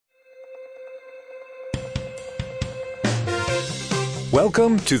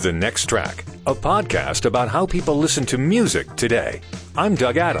Welcome to The Next Track, a podcast about how people listen to music today. I'm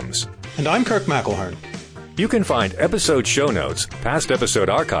Doug Adams. And I'm Kirk McElhearn. You can find episode show notes, past episode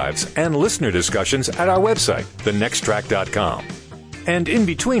archives, and listener discussions at our website, thenexttrack.com. And in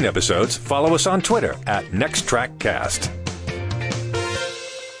between episodes, follow us on Twitter at NextTrackCast.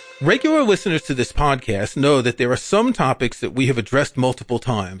 Regular listeners to this podcast know that there are some topics that we have addressed multiple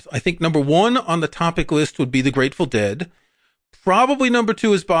times. I think number one on the topic list would be the Grateful Dead. Probably number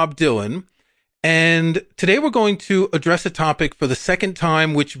two is Bob Dylan. And today we're going to address a topic for the second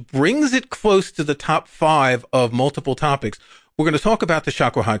time, which brings it close to the top five of multiple topics. We're going to talk about the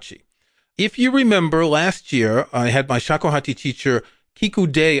Shakuhachi. If you remember, last year, I had my Shakuhachi teacher, Kiku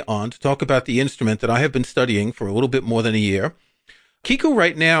Day, on to talk about the instrument that I have been studying for a little bit more than a year. Kiku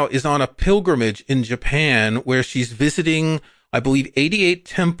right now is on a pilgrimage in Japan where she's visiting, I believe, 88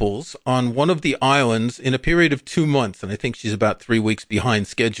 temples on one of the islands in a period of 2 months. And I think she's about 3 weeks behind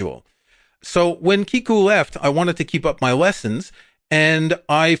schedule. So when Kiku left, I wanted to keep up my lessons. And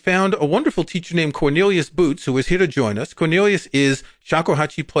I found a wonderful teacher named Cornelius Boots, who is here to join us. Cornelius is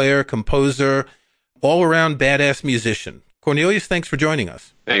shakuhachi player, composer, all-around badass musician. Cornelius, thanks for joining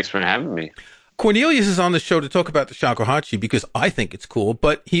us. Thanks for having me. Cornelius is on the show to talk about the shakuhachi because I think it's cool,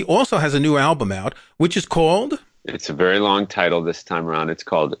 but he also has a new album out, which is called... It's a very long title this time around. It's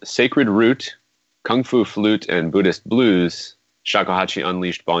called Sacred Root, Kung Fu Flute, and Buddhist Blues, Shakuhachi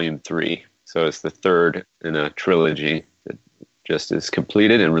Unleashed Volume 3. So it's the third in a trilogy that just is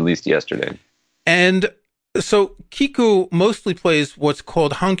completed and released yesterday. And so Kiku mostly plays what's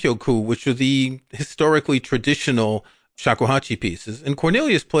called hankyoku, which are the historically traditional shakuhachi pieces. And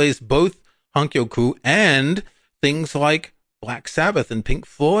Cornelius plays both hankyoku and things like Black Sabbath and Pink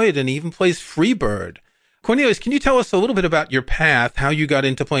Floyd, and even plays Freebird. Cornelius, can you tell us a little bit about your path, how you got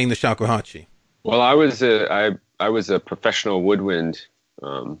into playing the shakuhachi? Well, I was a professional woodwind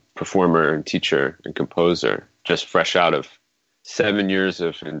performer and teacher and composer, just fresh out of 7 years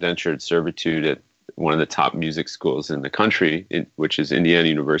of indentured servitude at one of the top music schools in the country, which is Indiana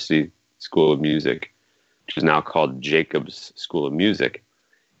University School of Music, which is now called Jacobs School of Music.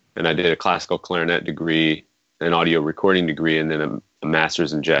 And I did a classical clarinet degree, an audio recording degree, and then a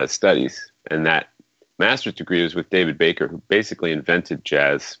master's in jazz studies. And that master's degree was with David Baker, who basically invented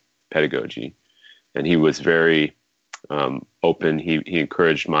jazz pedagogy. And he was very open. He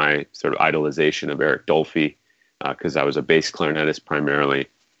encouraged my sort of idolization of Eric Dolphy because I was a bass clarinetist primarily.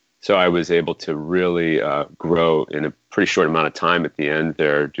 So I was able to really grow in a pretty short amount of time at the end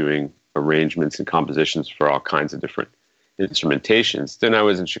there, doing arrangements and compositions for all kinds of different instrumentations. Then I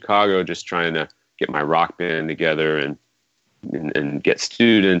was in Chicago just trying to get my rock band together and get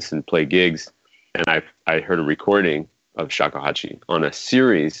students and play gigs. And I heard a recording of shakuhachi on a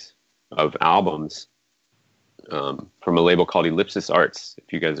series of albums from a label called Ellipsis Arts,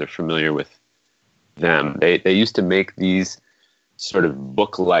 if you guys are familiar with them. They used to make these sort of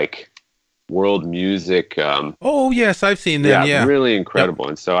book-like world music. Oh, yes, I've seen them, yeah. Really incredible. Yep.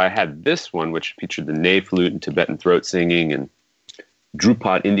 And so I had this one, which featured the ney flute and Tibetan throat singing and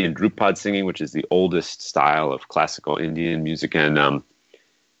Indian Drupad singing, which is the oldest style of classical Indian music. And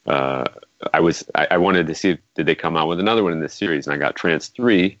I wanted to see did they come out with another one in this series, and I got Trance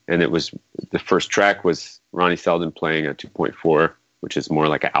 3, and it was the first track was Ronnie Selden playing a 2.4, which is more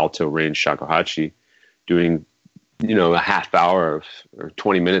like an alto range shakuhachi, doing a half hour or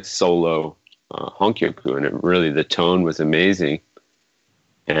 20 minutes solo hankyoku, and it really the tone was amazing,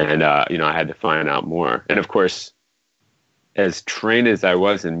 and I had to find out more. And of course, as trained as I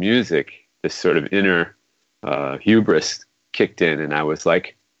was in music, this sort of inner hubris kicked in, and I was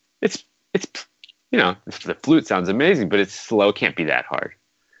like, it's the flute sounds amazing, but it's slow. It can't be that hard.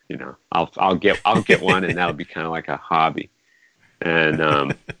 I'll get one, and that'll be kind of like a hobby. And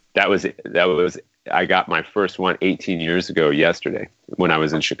that was I got my first one 18 years ago yesterday when I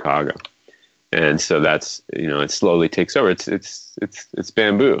was in Chicago. And so that's it slowly takes over. It's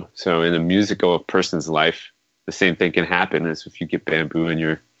bamboo. So in a musical person's life, the same thing can happen as if you get bamboo in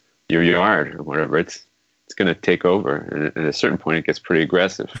your yard or whatever. It's going to take over, and at a certain point, it gets pretty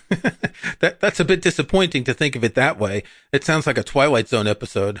aggressive. That's a bit disappointing to think of it that way. It sounds like a Twilight Zone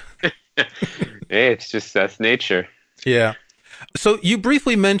episode. Hey, that's nature. Yeah. So you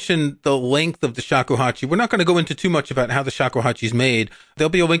briefly mentioned the length of the shakuhachi. We're not going to go into too much about how the shakuhachi is made. There'll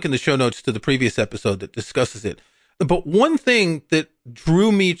be a link in the show notes to the previous episode that discusses it. But one thing that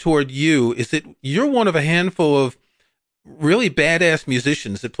drew me toward you is that you're one of a handful of really badass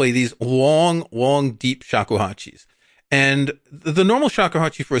musicians that play these long, deep shakuhachis. And the normal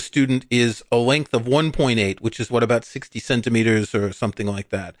shakuhachi for a student is a length of 1.8, which is about 60 centimeters or something like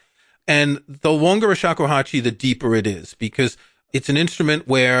that. And the longer a shakuhachi, the deeper it is, because It's an instrument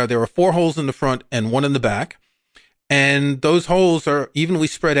where there are 4 holes in the front and 1 in the back. And those holes are evenly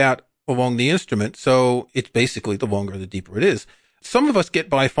spread out along the instrument. So it's basically the longer, the deeper it is. Some of us get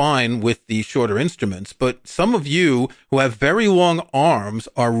by fine with the shorter instruments, but some of you who have very long arms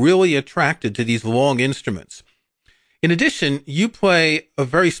are really attracted to these long instruments. In addition, you play a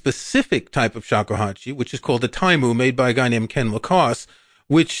very specific type of shakuhachi, which is called the taimu, made by a guy named Ken Lacoste,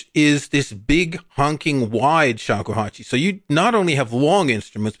 which is this big, honking, wide shakuhachi. So you not only have long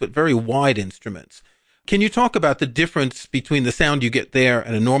instruments, but very wide instruments. Can you talk about the difference between the sound you get there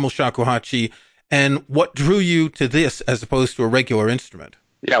and a normal shakuhachi, and what drew you to this as opposed to a regular instrument?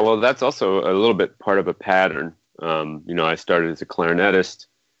 Yeah, well, that's also a little bit part of a pattern. I started as a clarinetist,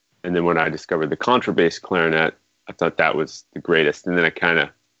 and then when I discovered the contrabass clarinet, I thought that was the greatest. And then I kind of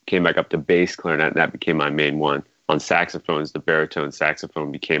came back up to bass clarinet, and that became my main one. On saxophones, the baritone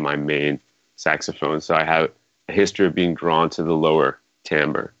saxophone became my main saxophone. So I have a history of being drawn to the lower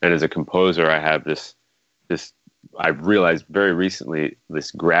timbre. And as a composer, I have this I've realized very recently,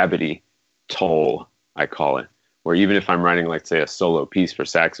 this gravity toll, I call it, where even if I'm writing, like, say, a solo piece for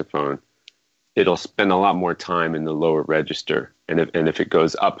saxophone, it'll spend a lot more time in the lower register. And if it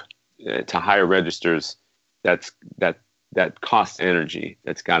goes up to higher registers, that costs energy.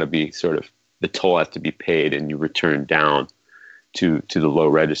 That's got to be sort of, the toll has to be paid, and you return down to the low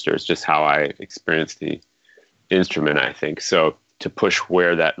register. It's just how I experience the instrument, I think. So to push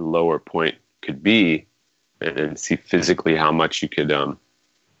where that lower point could be and see physically how much you could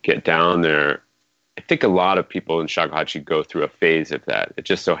get down there. I think a lot of people in shakuhachi go through a phase of that. It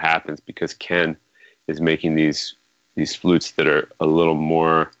just so happens because Ken is making these flutes that are a little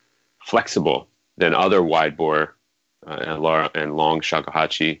more flexible than other wide bore and long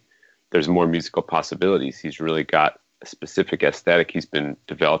shakuhachi. There's more musical possibilities. He's really got a specific aesthetic he's been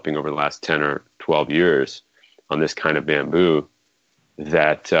developing over the last 10 or 12 years on this kind of bamboo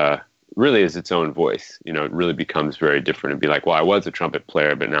that really is its own voice. It really becomes very different and be like, well, I was a trumpet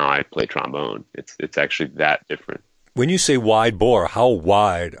player, but now I play trombone. It's actually that different. When you say wide bore, how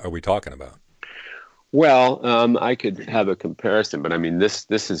wide are we talking about? Well, I could have a comparison, but I mean, this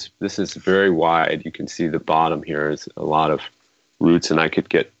is very wide. You can see the bottom here is a lot of roots, and I could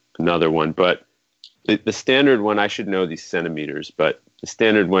get another one, but the standard one, I should know these centimeters, but the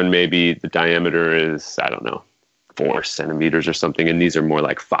standard one, maybe the diameter is, I don't know, 4 centimeters or something, and these are more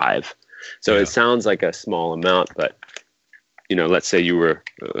like 5. So It sounds like a small amount, but let's say you were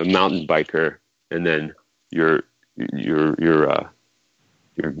a mountain biker, and then your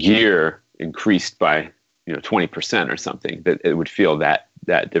gear increased by 20% or something, that it would feel that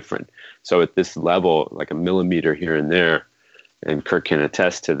different. So at this level, like a millimeter here and there, and Kirk can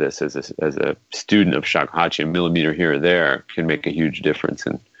attest to this as a student of shakuhachi, a millimeter here or there can make a huge difference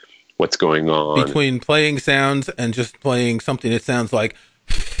in what's going on. Between playing sounds and just playing something that sounds like...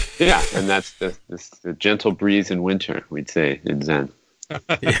 Yeah, and that's the gentle breeze in winter, we'd say in Zen.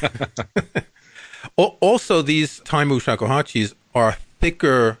 Also, these taimu shakuhachis are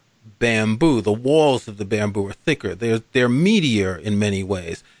thicker bamboo. The walls of the bamboo are thicker. They're meatier in many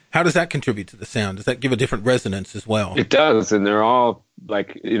ways. How does that contribute to the sound? Does that give a different resonance as well? It does, and they're all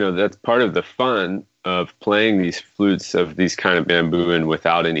like, that's part of the fun of playing these flutes of these kind of bamboo and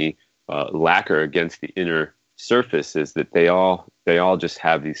without any lacquer against the inner surface, is that they all just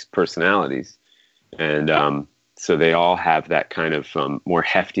have these personalities, and so they all have that kind of more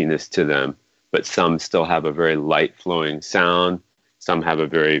heftiness to them, but some still have a very light flowing sound. Some have a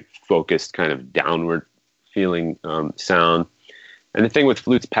very focused kind of downward feeling sound. And the thing with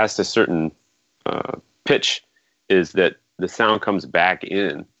flutes past a certain pitch is that the sound comes back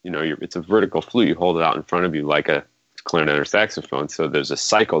in. It's a vertical flute. You hold it out in front of you like a clarinet or saxophone. So there's a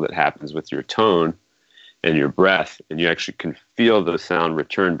cycle that happens with your tone and your breath, and you actually can feel the sound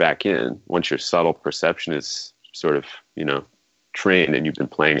return back in once your subtle perception is sort of, trained, and you've been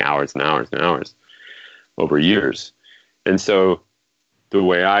playing hours and hours and hours over years. And so the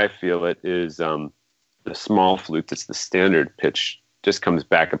way I feel it is the small flute, that's the standard pitch, just comes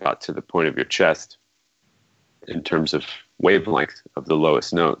back about to the point of your chest in terms of wavelength of the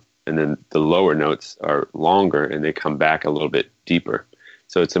lowest note. And then the lower notes are longer, and they come back a little bit deeper.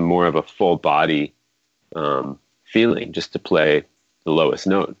 So it's a more of a full body feeling just to play the lowest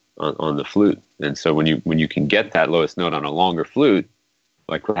note on the flute. And so when you can get that lowest note on a longer flute,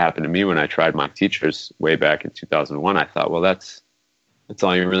 like what happened to me when I tried my teachers way back in 2001, I thought, well, that's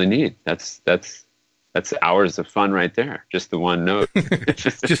all you really need. That's hours of fun right there. Just the one note.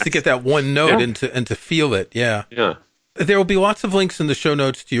 Just to get that one note and to feel it. Yeah. Yeah. There will be lots of links in the show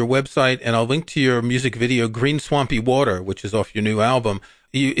notes to your website, and I'll link to your music video, Green Swampy Water, which is off your new album.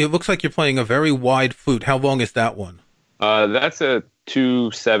 It looks like you're playing a very wide flute. How long is that one? That's a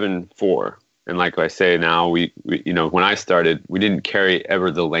 2-7-4. And like I say now, we when I started, we didn't carry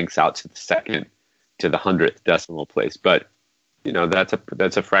ever the lengths out to the second, to the 100th decimal place. But that's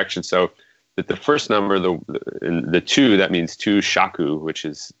a fraction. So that the first number, the 2, that means 2 shaku, which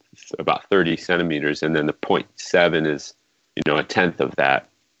is about 30 centimeters, and then the 0.7 is a tenth of that,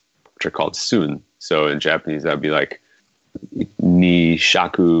 which are called sun. So in Japanese, that'd be like ni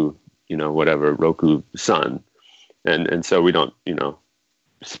shaku, whatever, roku sun, and so we don't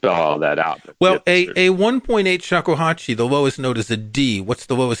spell all that out. Well, a 1.8 shakuhachi, the lowest note is a D. What's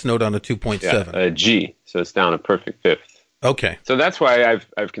the lowest note on a 2.7? Yeah, a G. So it's down a perfect fifth. Okay. So that's why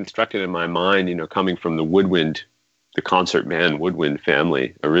I've constructed in my mind, coming from the concert band woodwind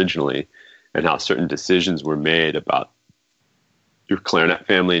family originally, and how certain decisions were made about your clarinet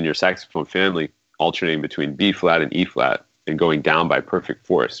family and your saxophone family alternating between B flat and E flat and going down by perfect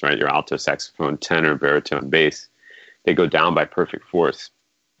fourths, right? Your alto saxophone, tenor, baritone, bass, they go down by perfect fourths.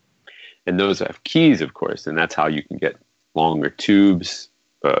 And those have keys, of course, and that's how you can get longer tubes,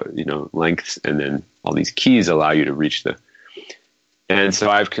 lengths, and then all these keys allow you to reach the. And so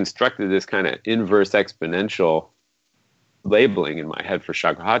I've constructed this kind of inverse exponential labeling in my head for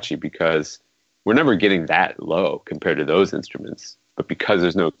shakuhachi because we're never getting that low compared to those instruments. But because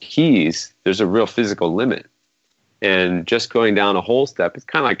there's no keys, there's a real physical limit. And just going down a whole step, it's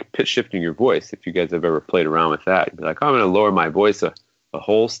kind of like pitch shifting your voice. If you guys have ever played around with that, you'd be like, I'm going to lower my voice a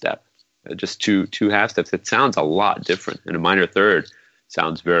whole step. Just two half steps. It sounds a lot different. And a minor third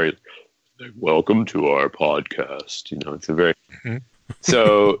sounds very like, welcome to our podcast. It's a very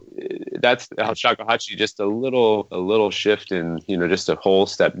so that's how shakuhachi, just a little shift in just a whole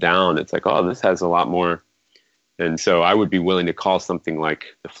step down. It's like, oh, this has a lot more. And so I would be willing to call something like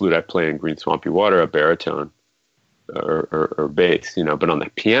the flute I play in Green Swampy Water a baritone or bass. But on the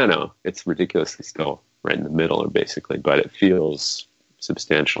piano, it's ridiculously still right in the middle, or basically, but it feels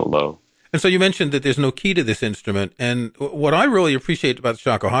substantial low. And so you mentioned that there's no key to this instrument. And what I really appreciate about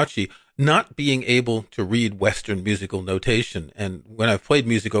shakuhachi, not being able to read Western musical notation. And when I've played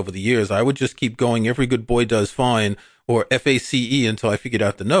music over the years, I would just keep going, every good boy does fine, or FACE until I figured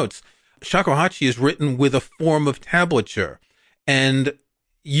out the notes. Shakuhachi is written with a form of tablature. And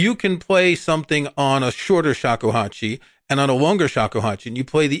you can play something on a shorter shakuhachi and on a longer shakuhachi, and you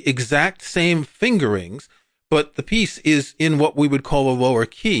play the exact same fingerings, but the piece is in what we would call a lower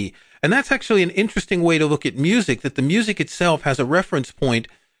key. And that's actually an interesting way to look at music, that the music itself has a reference point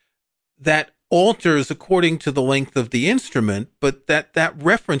that alters according to the length of the instrument, but that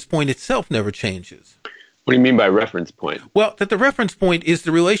reference point itself never changes. What do you mean by reference point? Well, that the reference point is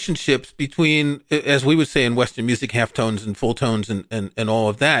the relationships between, as we would say in Western music, half tones and full tones and all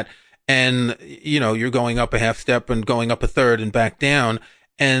of that. And, you're going up a half step and going up a third and back down.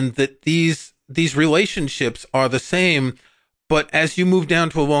 And that these relationships are the same. But as you move down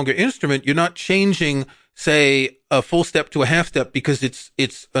to a longer instrument, you're not changing, say, a full step to a half step because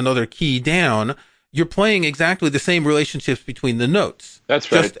it's another key down. You're playing exactly the same relationships between the notes.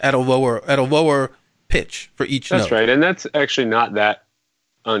 That's right. Just at a lower pitch for each note. That's right. And that's actually not that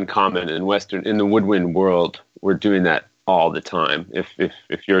uncommon in the woodwind world. We're doing that all the time.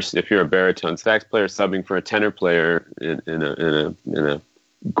 If you're a baritone sax player subbing for a tenor player in a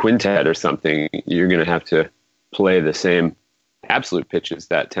quintet or something, you're going to have to play the same absolute pitches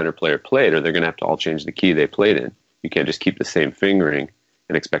that tenor player played, or they're going to have to all change the key they played in. You can't just keep the same fingering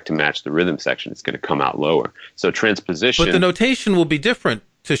and expect to match the rhythm section. It's going to come out lower. So transposition. But the notation will be different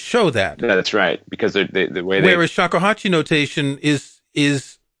to show that. That's right, because the way whereas shakuhachi notation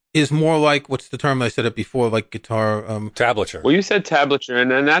is more like, what's the term I said it before, like guitar tablature. Well, you said tablature,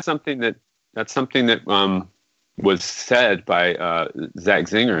 and that's something that was said by Zach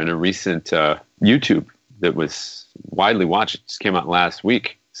Zinger in a recent YouTube that was widely watched. It just came out last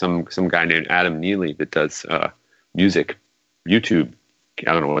week. Some guy named Adam Neely that does music YouTube.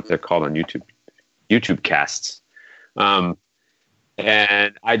 I don't know what they're called on YouTube casts.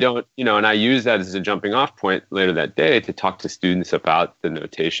 And I don't, and I use that as a jumping off point later that day to talk to students about the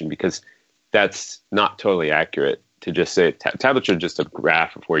notation, because that's not totally accurate to just say tablature is just a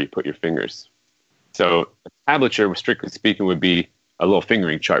graph of where you put your fingers. So a tablature, strictly speaking, would be a little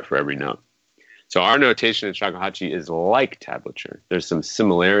fingering chart for every note. So our notation in shakuhachi is like tablature. There's some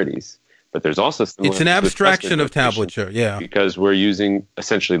similarities, but there's also it's an abstraction of tablature, yeah. Because we're using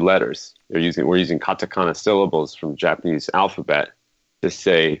essentially letters. We're using katakana syllables from the Japanese alphabet to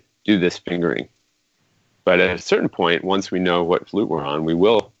say, do this fingering. But at a certain point, once we know what flute we're on, we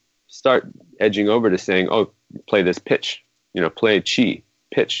will start edging over to saying, oh, play this pitch, play chi,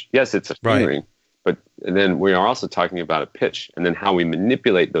 pitch. Yes, it's a fingering, right. But then we are also talking about a pitch. And then how we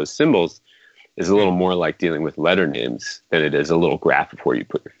manipulate those symbols is a little more like dealing with letter names than it is a little graph of where you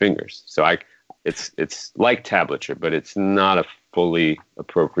put your fingers. So it's like tablature, but it's not a fully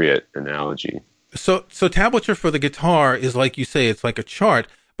appropriate analogy. So tablature for the guitar is like you say, it's like a chart,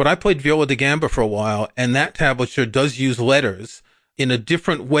 but I played viola da gamba for a while, and that tablature does use letters in a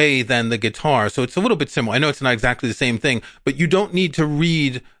different way than the guitar. So it's a little bit similar. I know it's not exactly the same thing, but you don't need to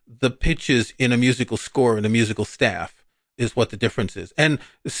read the pitches in a musical score, in a musical staff, is what the difference is. And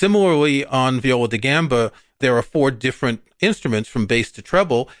similarly on viola da gamba, there are 4 different instruments from bass to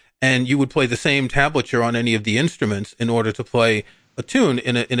treble, and you would play the same tablature on any of the instruments in order to play a tune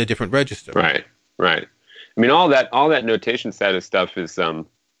in a different register. Right. I mean, all that notation status stuff is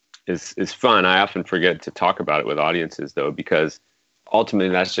fun. I often forget to talk about it with audiences, though, because ultimately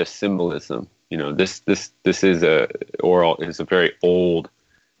that's just symbolism. You know, this is a very old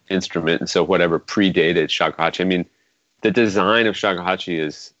instrument, and so whatever predated shakuhachi. I mean, the design of shakuhachi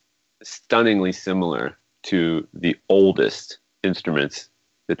is stunningly similar to the oldest instruments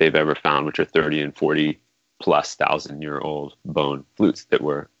that they've ever found, which are 30 and 40 plus 1,000-year-old bone flutes that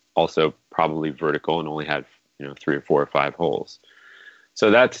were also probably vertical and only had 3 or 4 or 5 holes. So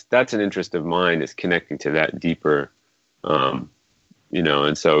that's an interest of mine, is connecting to that deeper,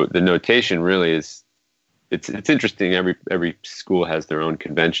 and so the notation really is, it's interesting. Every school has their own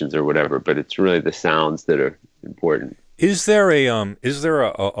conventions or whatever, but it's really the sounds that are important. Is there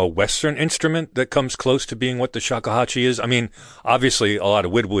a Western instrument that comes close to being what the shakuhachi is? I mean, obviously a lot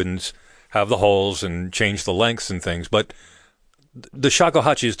of woodwinds have the holes and change the lengths and things, but the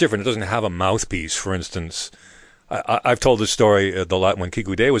shakuhachi is different. It doesn't have a mouthpiece, for instance. I've told this story when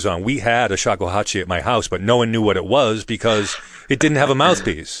Kikude was on. We had a shakuhachi at my house, but no one knew what it was because it didn't have a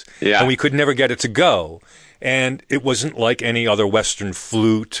mouthpiece. Yeah. And we could never get it to go. And it wasn't like any other Western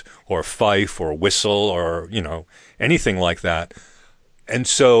flute or fife or whistle or, anything like that. And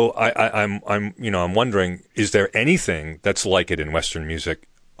so I'm wondering, is there anything that's like it in Western music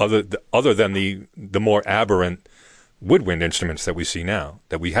other than the more aberrant woodwind instruments that we see now,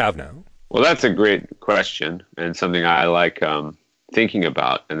 that we have now? Well, that's a great question, and something I like thinking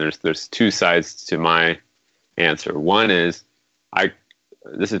about. And there's 2 sides to my answer. One is,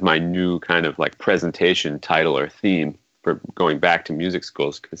 this is my new kind of like presentation title or theme for going back to music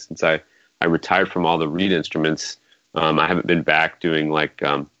schools, because since I retired from all the reed instruments, I haven't been back doing like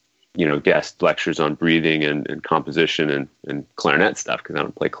guest lectures on breathing and composition and clarinet stuff, because I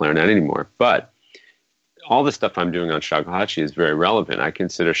don't play clarinet anymore. But all the stuff I'm doing on shakuhachi is very relevant. I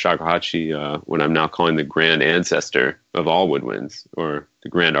consider shakuhachi what I'm now calling the grand ancestor of all woodwinds, or the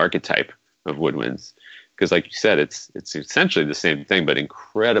grand archetype of woodwinds. Because like you said, it's essentially the same thing, but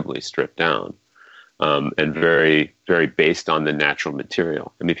incredibly stripped down, and very, very based on the natural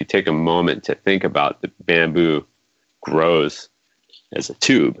material. I mean, if you take a moment to think about, the bamboo grows as a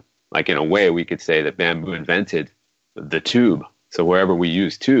tube. Like, in a way, we could say that bamboo invented the tube. So wherever we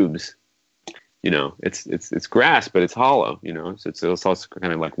use tubes, it's grass, but it's hollow, so it's also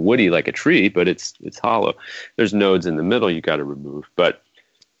kind of like woody, like a tree, but it's hollow. There's nodes in the middle you got to remove. But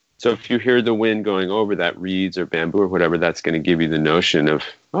so if you hear the wind going over that reeds or bamboo or whatever, that's going to give you the notion of,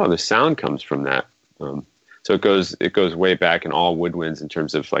 the sound comes from that. So it goes way back in all woodwinds in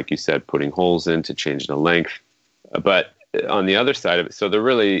terms of, like you said, putting holes in to change the length. But on the other side of it, so there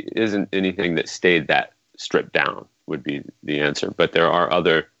really isn't anything that stayed that stripped down, would be the answer. But there are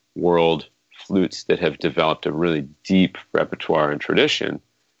other world flutes that have developed a really deep repertoire and tradition,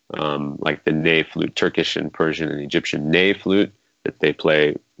 like the ney flute, Turkish and Persian and Egyptian ney flute, that they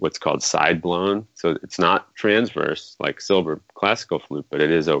play what's called side blown. So it's not transverse like silver classical flute, but it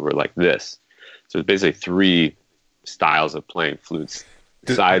is over like this. So it's basically 3 styles of playing flutes.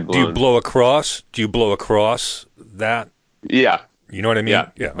 Side blown. Do you blow across? Do you blow across that? Yeah. You know what I mean?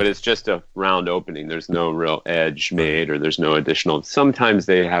 Yeah. But it's just a round opening. There's no real edge made, or there's no additional. Sometimes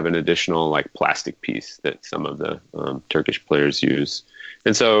they have an additional like plastic piece that some of the Turkish players use.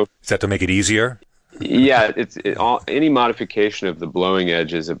 And so, is that to make it easier? Yeah, any modification of the blowing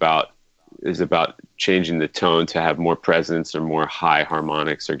edge is about changing the tone to have more presence or more high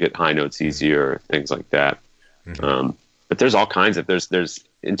harmonics or get high notes easier, or things like that. Mm-hmm. But there's all kinds of there's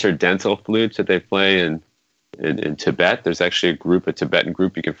interdental flutes that they play in Tibet. There's actually a Tibetan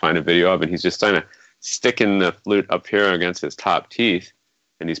group you can find a video of, and he's just kind of sticking the flute up here against his top teeth,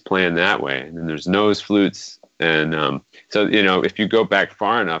 and he's playing that way. And then there's nose flutes, and so if you go back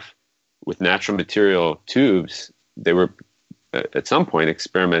far enough with natural material tubes, they were at some point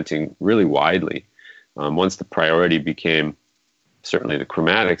experimenting really widely. Once the priority became certainly the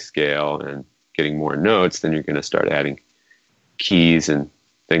chromatic scale and getting more notes, then you're going to start adding keys and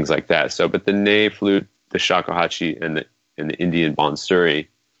things like that. So, but the ney flute, the shakuhachi, and the Indian bansuri,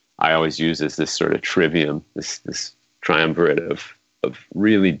 I always use as this sort of trivium, this triumvirate of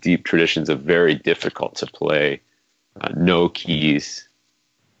really deep traditions of very difficult to play, no keys,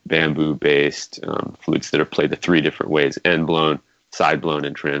 bamboo-based flutes that are played the three different ways: end blown, side blown,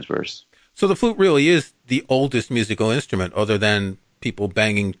 and transverse. So the flute really is the oldest musical instrument, other than people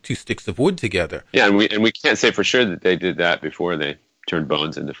banging two sticks of wood together. Yeah, and we can't say for sure that they did that before they turned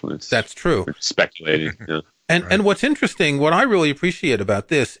bones into flutes. That's true. We're speculating. Yeah. And what's interesting, what I really appreciate about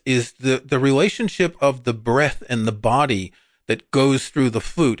this is the relationship of the breath and the body that goes through the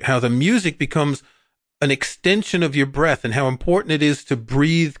flute, how the music becomes an extension of your breath, and how important it is to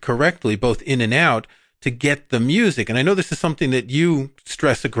breathe correctly, both in and out, to get the music. And I know this is something that you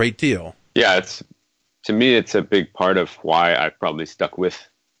stress a great deal. Yeah, to me, it's a big part of why I've probably stuck with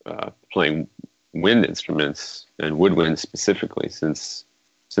playing wind instruments and woodwind specifically since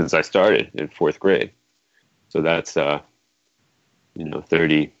I started in fourth grade. So that's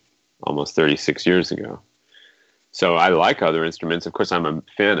almost 36 years ago. So I like other instruments. Of course, I'm a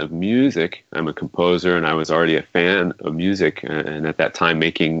fan of music. I'm a composer, and I was already a fan of music. And at that time,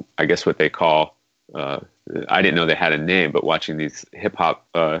 making, I guess, what they call, I didn't know they had a name, but watching these hip hop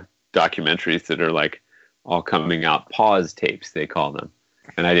documentaries that are like all coming out, pause tapes, they call them.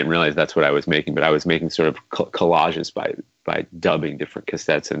 And I didn't realize that's what I was making, but I was making sort of collages by dubbing different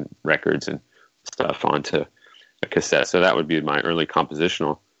cassettes and records and stuff onto a cassette. So that would be my early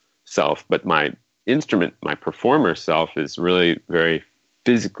compositional self. But my instrument, my performer self, is really very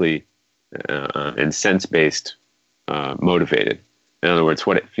physically and sense-based motivated. In other words,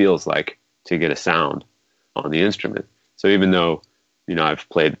 what it feels like to get a sound on the instrument. So even though, I've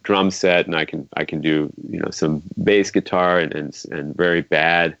played drum set and I can do, some bass guitar and very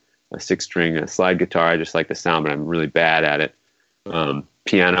bad a 6-string slide guitar. I just like the sound, but I'm really bad at it.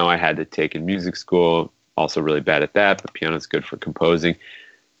 Piano I had to take in music school, also really bad at that, but piano's good for composing.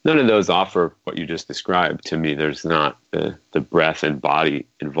 None of those offer what you just described to me. There's not the breath and body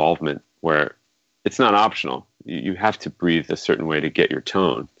involvement where it's not optional. You have to breathe a certain way to get your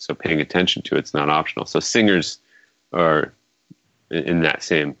tone. So paying attention to it's not optional. So singers are in that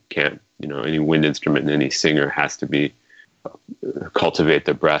same camp. Any wind instrument and any singer has to be cultivate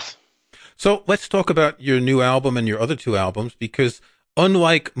the breath. So let's talk about your new album and your other two albums, because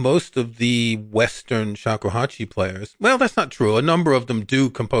unlike most of the Western shakuhachi players, well, that's not true. A number of them do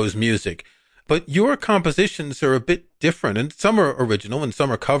compose music, but your compositions are a bit different, and some are original and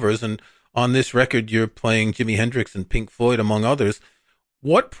some are covers. And on this record, you're playing Jimi Hendrix and Pink Floyd, among others.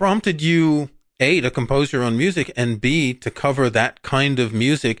 What prompted you, A, to compose your own music, and B, to cover that kind of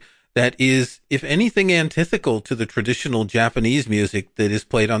music that is, if anything, antithetical to the traditional Japanese music that is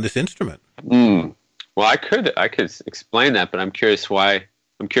played on this instrument? Well, I could explain that, but I'm curious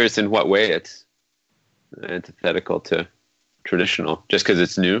in what way it's antithetical to traditional, just because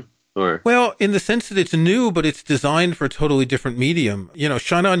it's new? Or? Well, in the sense that it's new, but it's designed for a totally different medium.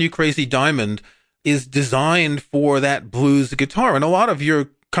 Shine On You Crazy Diamond is designed for that blues guitar, and a lot of your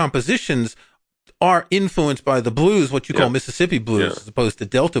compositions are influenced by the blues, what you call Mississippi blues, as opposed to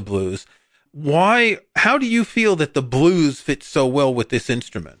Delta blues. How do you feel that the blues fit so well with this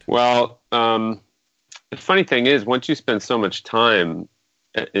instrument? Well, the funny thing is, once you spend so much time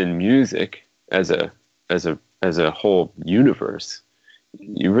in music as a whole universe,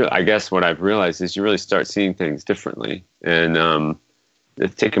 I guess what I've realized is you really start seeing things differently. And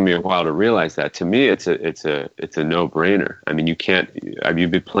it's taken me a while to realize that. To me, it's a no-brainer. I mean,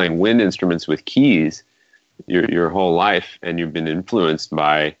 you've been playing wind instruments with keys your whole life, and you've been influenced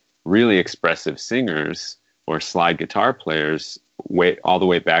by really expressive singers or slide guitar players all the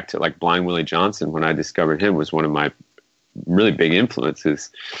way back to like Blind Willie Johnson. When I discovered him, was one of my really big influences.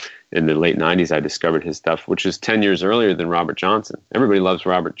 In the late 90s, I discovered his stuff, which is 10 years earlier than Robert Johnson. Everybody loves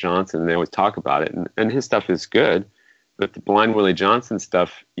Robert Johnson, and they always talk about it, and his stuff is good. But the Blind Willie Johnson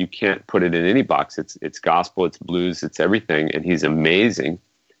stuff, you can't put it in any box. It's gospel, it's blues, it's everything, and he's amazing.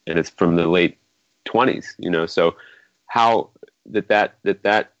 And it's from the late 20s, So how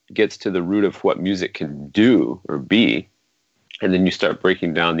that gets to the root of what music can do or be, and then you start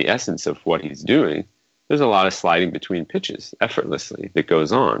breaking down the essence of what he's doing. There's a lot of sliding between pitches effortlessly that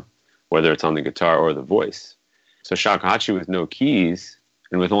goes on, whether it's on the guitar or the voice. So shakuhachi with no keys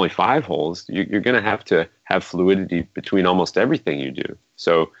and with only 5 holes, you're going to have fluidity between almost everything you do.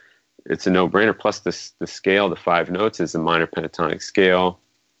 So it's a no-brainer. Plus the scale, the 5 notes, is a minor pentatonic scale.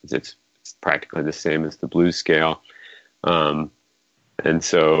 It's practically the same as the blues scale. And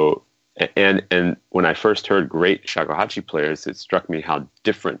so, and when I first heard great shakuhachi players, it struck me how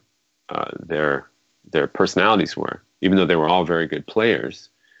different their personalities were. Even though they were all very good players,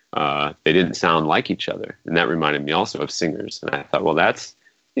 they didn't sound like each other. And that reminded me also of singers. And I thought, well, that's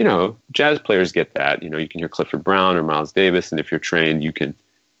jazz players get that. You can hear Clifford Brown or Miles Davis, and if you're trained,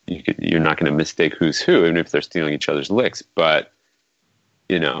 you're not going to mistake who's who, even if they're stealing each other's licks. But,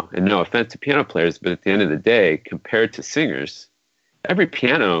 and no offense to piano players, but at the end of the day, compared to singers, every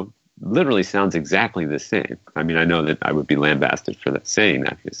piano literally sounds exactly the same. I mean, I know that I would be lambasted for that, saying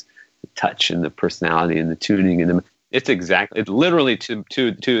that, because the touch and the personality and the tuning and it's literally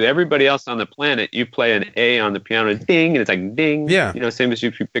to everybody else on the planet. You play an A on the piano, ding, and it's like ding. Yeah. Same as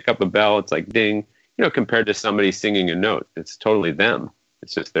if you pick up a bell, it's like ding. Compared to somebody singing a note, it's totally them.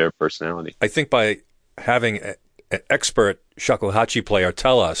 It's just their personality. I think by having an expert shakuhachi player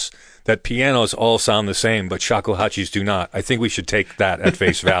tell us that pianos all sound the same, but shakuhachis do not, I think we should take that at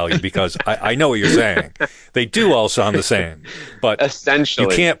face value, because I know what you're saying. They do all sound the same, but essentially,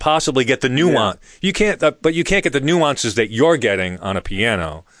 you can't possibly get the nuance. Yeah. But you can't get the nuances that you're getting on a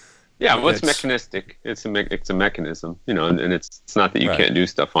piano. Yeah, well, it's mechanistic. It's a mechanism, and it's not that you can't do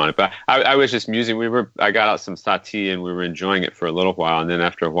stuff on it. But I was just musing. I got out some sati and we were enjoying it for a little while, and then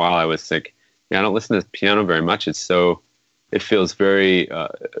after a while, I was like, I don't listen to the piano very much. It feels very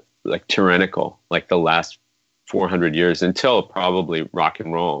like tyrannical, like the last 400 years, until probably rock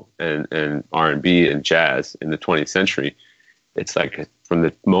and roll and R&B and jazz in the 20th century. It's like from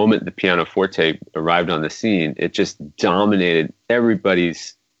the moment the pianoforte arrived on the scene, it just dominated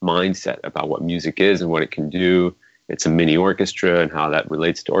everybody's mindset about what music is and what it can do. It's a mini orchestra and how that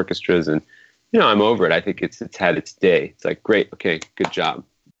relates to orchestras. And, I'm over it. I think it's had its day. It's like, great. Okay, good job.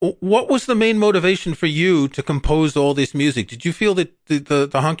 What was the main motivation for you to compose all this music? Did you feel that the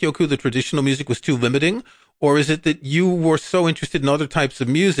hankyoku, the traditional music, was too limiting? Or is it that you were so interested in other types of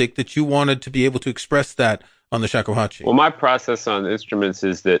music that you wanted to be able to express that on the shakuhachi? Well, my process on instruments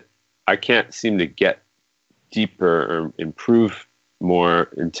is that I can't seem to get deeper or improve more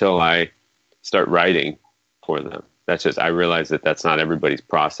until I start writing for them. I realize that that's not everybody's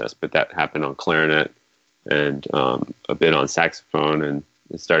process, but that happened on clarinet and a bit on saxophone, and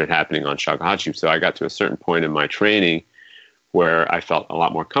it started happening on shakuhachi. So I got to a certain point in my training where I felt a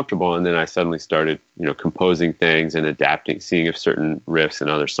lot more comfortable, and then I suddenly started, composing things and adapting, seeing if certain riffs and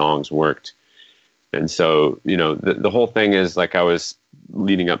other songs worked. And so, the whole thing is, like I was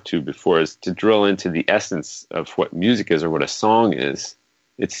leading up to before, is to drill into the essence of what music is or what a song is.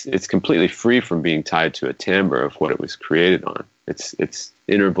 It's completely free from being tied to a timbre of what it was created on. It's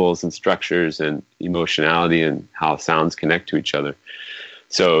intervals and structures and emotionality and how sounds connect to each other.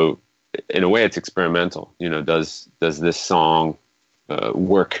 So in a way, it's experimental. Does this song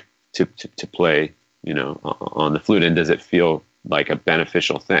work to play, on the flute, and does it feel like a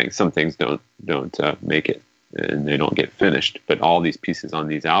beneficial thing? Some things don't make it, and they don't get finished. But all these pieces on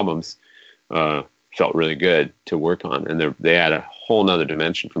these albums felt really good to work on, and they add a whole nother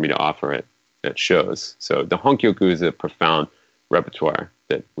dimension for me to offer at shows. So the hankyoku is a profound repertoire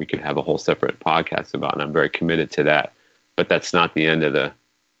that we could have a whole separate podcast about, and I'm very committed to that. But that's not the end of the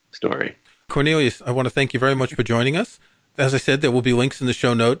story. Cornelius, I want to thank you very much for joining us. As I said, there will be links in the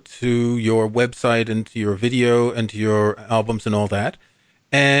show note to your website and to your video and to your albums and all that.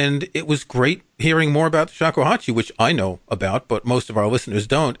 And it was great hearing more about the shakuhachi, which I know about, but most of our listeners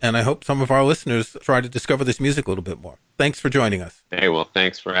don't. And I hope some of our listeners try to discover this music a little bit more. Thanks for joining us. Hey, well,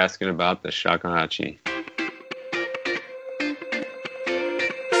 thanks for asking about the shakuhachi.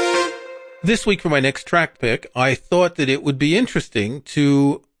 This week for my next track pick, I thought that it would be interesting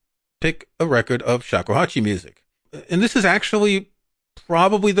to pick a record of shakuhachi music. And this is actually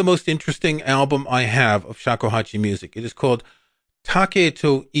probably the most interesting album I have of shakuhachi music. It is called Take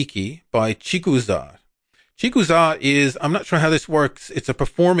to Iki by Chikuza. Chikuza is, I'm not sure how this works, it's a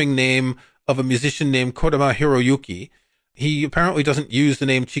performing name of a musician named Kodama Hiroyuki. He apparently doesn't use the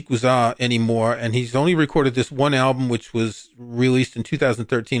name Chikuza anymore, and he's only recorded this one album, which was released in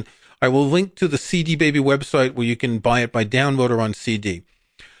 2013. I will link to the CD Baby website where you can buy it by download or on CD.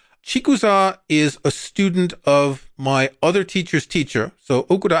 Chikuza is a student of my other teacher's teacher. So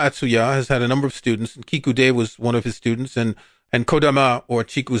Okuda Atsuya has had a number of students, and Kikude was one of his students, and Kodama, or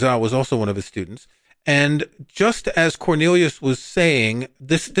Chikuza, was also one of his students. And just as Cornelius was saying,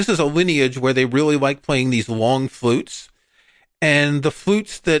 this is a lineage where they really like playing these long flutes. And the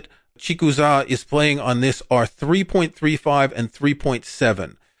flutes that Chikuza is playing on this are 3.35 and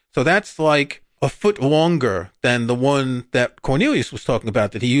 3.7. So that's like a foot longer than the one that Cornelius was talking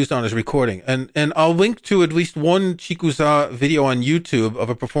about that he used on his recording. And I'll link to at least one Chikuza video on YouTube of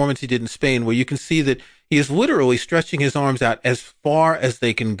a performance he did in Spain where you can see that he is literally stretching his arms out as far as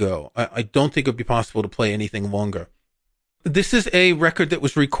they can go. I don't think it would be possible to play anything longer. This is a record that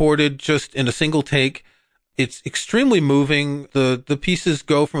was recorded just in a single take. It's extremely moving. The pieces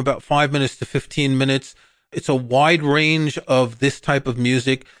go from about 5 minutes to 15 minutes. It's a wide range of this type of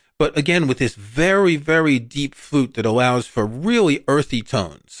music, but again, with this very, very deep flute that allows for really earthy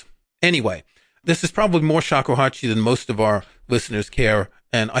tones. Anyway, this is probably more shakuhachi than most of our listeners care,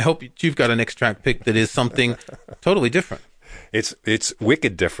 and I hope you've got a next track pick that is something totally different. It's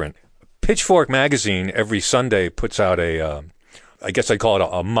wicked different. Pitchfork magazine every Sunday puts out I guess I'd call it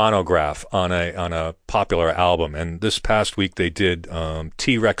a monograph on a popular album. And this past week they did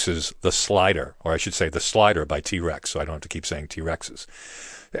T-Rex's The Slider, or I should say The Slider by T-Rex, so I don't have to keep saying T-Rex's.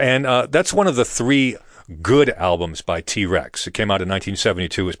 And that's one of the 3 good albums by T-Rex. It came out in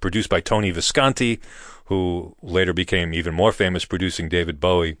 1972. It was produced by Tony Visconti, who later became even more famous producing David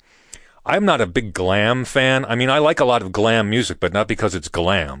Bowie. I'm not a big glam fan. I mean, I like a lot of glam music, but not because it's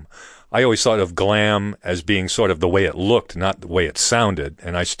glam. I always thought of glam as being sort of the way it looked, not the way it sounded.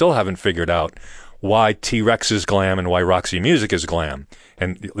 And I still haven't figured out why T-Rex is glam and why Roxy Music is glam.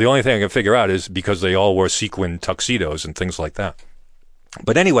 And the only thing I can figure out is because they all wore sequin tuxedos and things like that.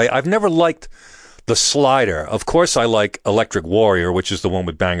 But anyway, I've never liked The Slider. Of course, I like Electric Warrior, which is the one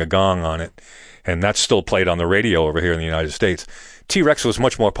with Bang a Gong on it. And that's still played on the radio over here in the United States. T-Rex was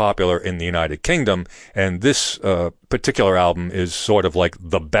much more popular in the United Kingdom, and this particular album is sort of like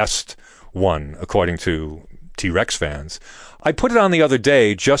the best one, according to T-Rex fans. I put it on the other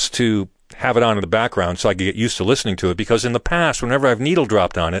day just to have it on in the background so I could get used to listening to it, because in the past, whenever I've needle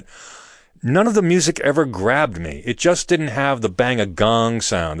dropped on it, none of the music ever grabbed me. It just didn't have the bang-a-gong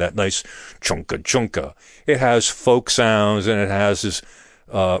sound, that nice chunka-chunka. It has folk sounds, and it has this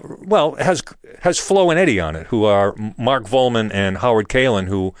it has Flo and Eddie on it, who are Mark Volman and Howard Kalin,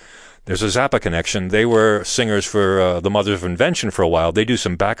 who, there's a Zappa connection. They were singers for the Mothers of Invention for a while. They do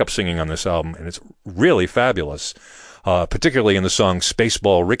some backup singing on this album, and it's really fabulous, particularly in the song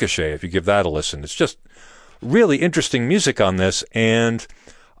Spaceball Ricochet, if you give that a listen. It's just really interesting music on this, and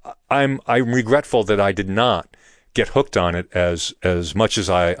I'm regretful that I did not get hooked on it as much as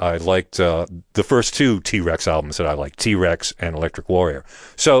I liked the first 2 T-Rex albums that I liked, T-Rex and Electric Warrior.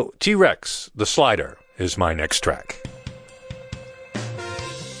 So T-Rex, The Slider, is my next track.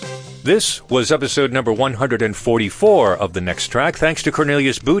 This was episode number 144 of The Next Track. Thanks to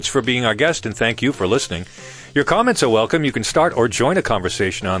Cornelius Boots for being our guest, and thank you for listening. Your comments are welcome. You can start or join a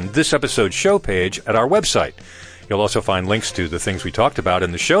conversation on this episode's show page at our website. You'll also find links to the things we talked about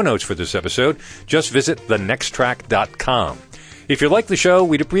in the show notes for this episode. Just visit thenexttrack.com. If you like the show,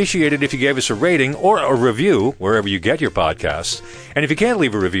 we'd appreciate it if you gave us a rating or a review wherever you get your podcasts. And if you can't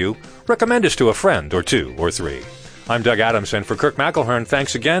leave a review, recommend us to a friend or 2 or 3. I'm Doug Adams, and for Kirk McElhearn,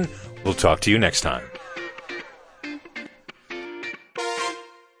 thanks again. We'll talk to you next time.